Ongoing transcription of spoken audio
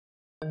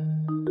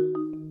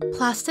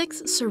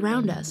Plastics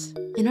surround us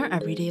in our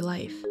everyday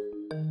life.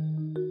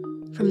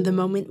 From the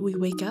moment we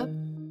wake up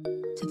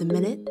to the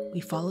minute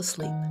we fall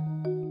asleep.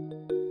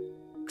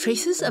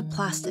 Traces of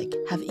plastic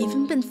have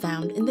even been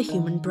found in the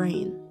human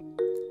brain,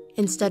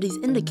 and studies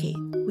indicate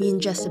we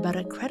ingest about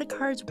a credit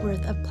card's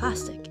worth of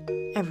plastic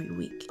every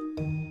week.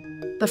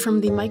 But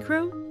from the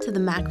micro to the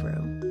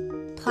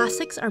macro,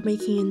 plastics are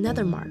making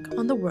another mark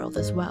on the world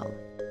as well,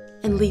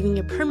 and leaving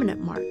a permanent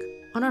mark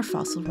on our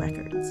fossil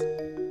records.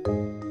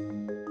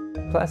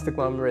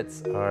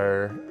 Plastiglomerates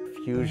are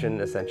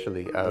fusion,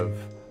 essentially, of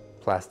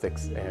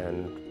plastics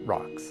and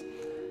rocks.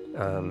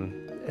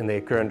 And they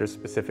occur under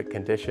specific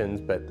conditions,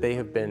 but they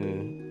have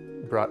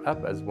been brought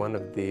up as one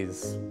of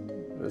these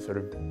sort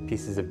of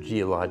pieces of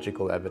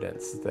geological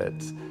evidence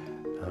that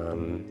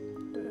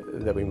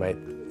we might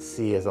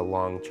see as a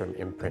long-term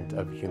imprint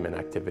of human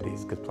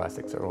activities, because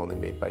plastics are only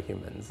made by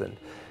humans.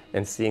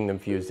 And seeing them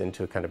fused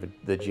into kind of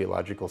the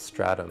geological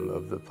stratum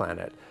of the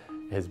planet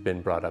has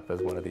been brought up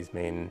as one of these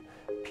main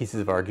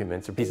pieces of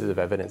arguments or pieces of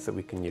evidence that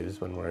we can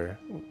use when we're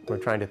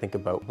trying to think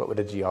about what would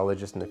a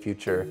geologist in the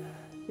future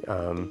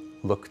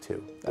look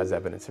to as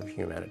evidence of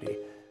humanity.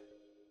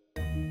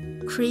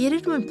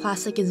 Created when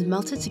plastic is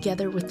melted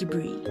together with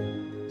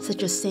debris,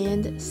 such as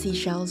sand,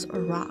 seashells,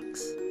 or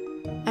rocks.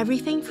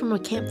 Everything from a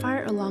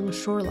campfire along a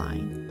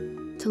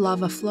shoreline to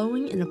lava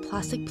flowing in a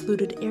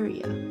plastic-polluted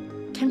area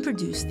can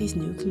produce these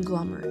new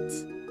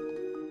conglomerates.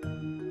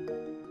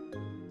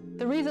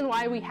 The reason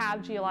why we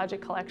have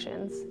geologic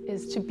collections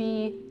is to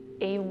be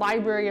a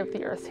library of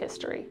the Earth's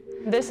history.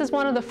 This is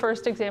one of the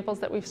first examples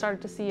that we've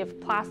started to see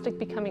of plastic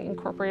becoming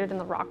incorporated in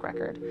the rock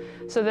record.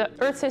 So the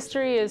Earth's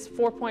history is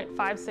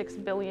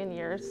 4.56 billion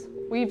years.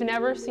 We've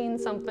never seen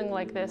something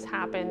like this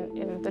happen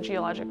in the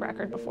geologic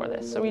record before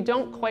this. So we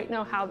don't quite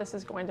know how this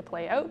is going to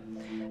play out.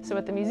 So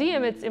at the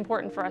museum, it's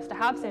important for us to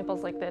have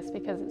samples like this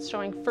because it's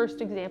showing first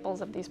examples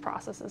of these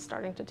processes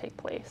starting to take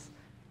place.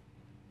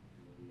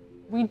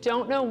 We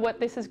don't know what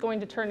this is going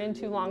to turn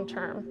into long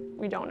term.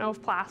 We don't know if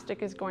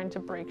plastic is going to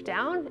break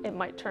down. It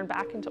might turn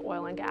back into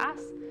oil and gas.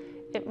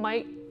 It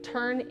might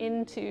turn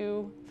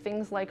into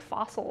things like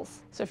fossils.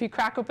 So if you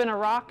crack open a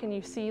rock and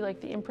you see like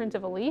the imprint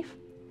of a leaf,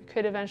 you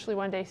could eventually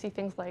one day see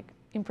things like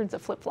imprints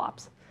of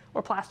flip-flops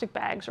or plastic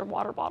bags or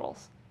water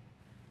bottles.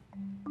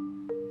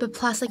 But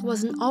plastic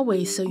wasn't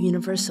always so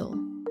universal.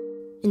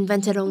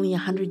 Invented only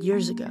 100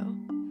 years ago,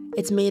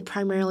 it's made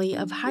primarily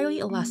of highly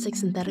elastic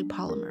synthetic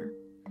polymer,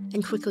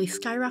 and quickly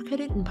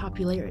skyrocketed in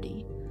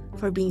popularity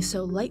for being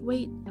so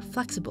lightweight,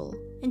 flexible,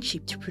 and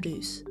cheap to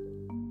produce.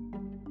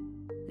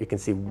 You can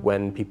see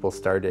when people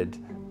started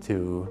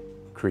to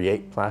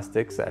create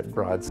plastics at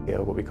broad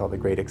scale, what we call the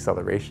Great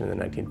Acceleration in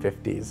the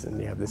 1950s, and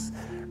you have this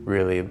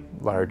really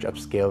large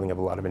upscaling of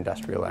a lot of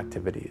industrial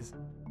activities.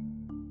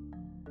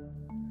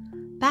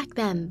 Back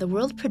then, the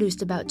world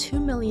produced about 2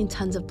 million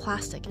tons of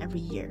plastic every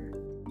year.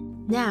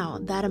 Now,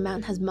 that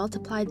amount has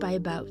multiplied by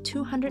about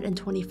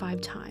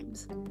 225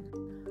 times.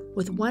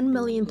 With 1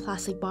 million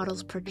plastic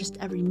bottles purchased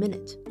every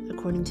minute,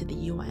 according to the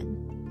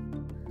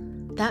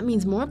UN. That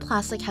means more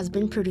plastic has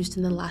been produced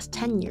in the last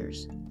 10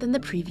 years than the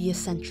previous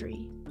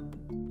century.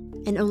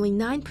 And only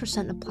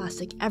 9% of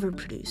plastic ever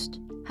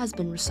produced has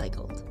been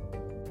recycled.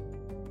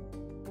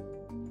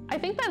 I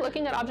think by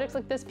looking at objects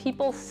like this,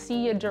 people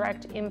see a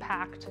direct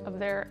impact of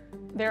their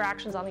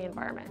actions on the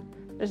environment.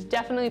 There's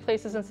definitely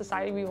places in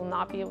society we will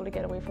not be able to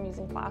get away from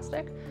using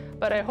plastic,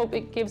 but I hope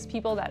it gives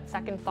people that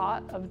second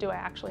thought of, do I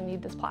actually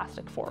need this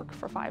plastic fork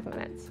for 5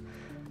 minutes?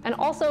 And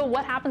also,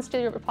 what happens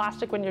to your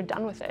plastic when you're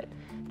done with it?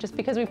 Just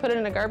because we put it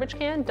in a garbage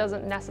can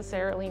doesn't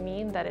necessarily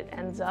mean that it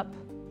ends up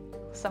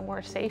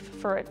somewhere safe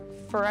for it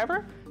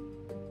forever.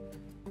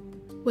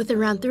 With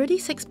around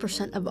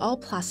 36% of all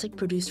plastic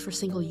produced for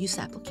single-use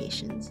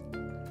applications,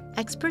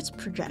 experts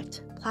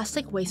project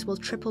plastic waste will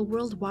triple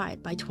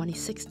worldwide by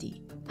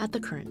 2060 at the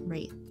current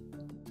rate.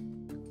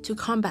 To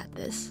combat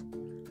this,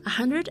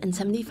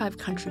 175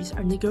 countries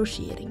are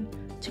negotiating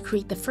to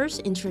create the first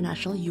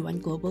international UN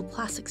Global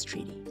Plastics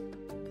Treaty,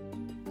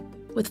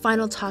 with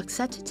final talks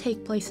set to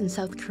take place in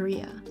South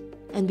Korea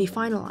and be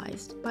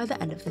finalized by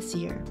the end of this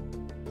year.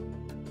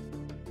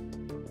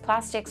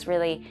 Plastics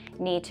really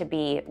need to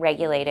be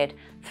regulated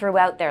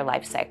throughout their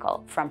life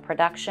cycle, from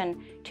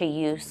production to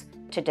use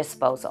to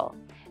disposal,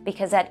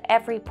 because at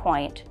every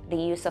point, the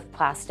use of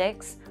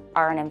plastics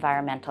are an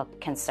environmental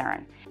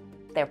concern.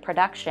 Their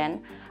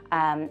production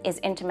is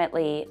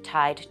intimately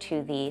tied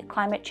to the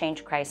climate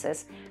change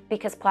crisis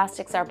because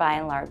plastics are by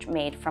and large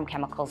made from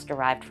chemicals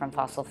derived from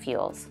fossil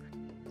fuels.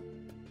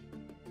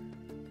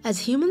 As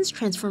humans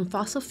transform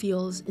fossil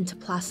fuels into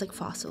plastic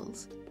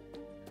fossils,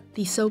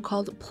 these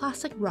so-called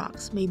plastic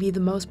rocks may be the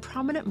most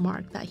prominent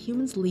mark that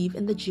humans leave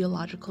in the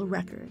geological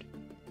record,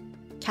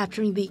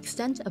 capturing the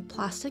extent of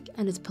plastic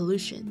and its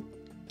pollution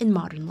in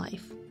modern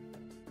life.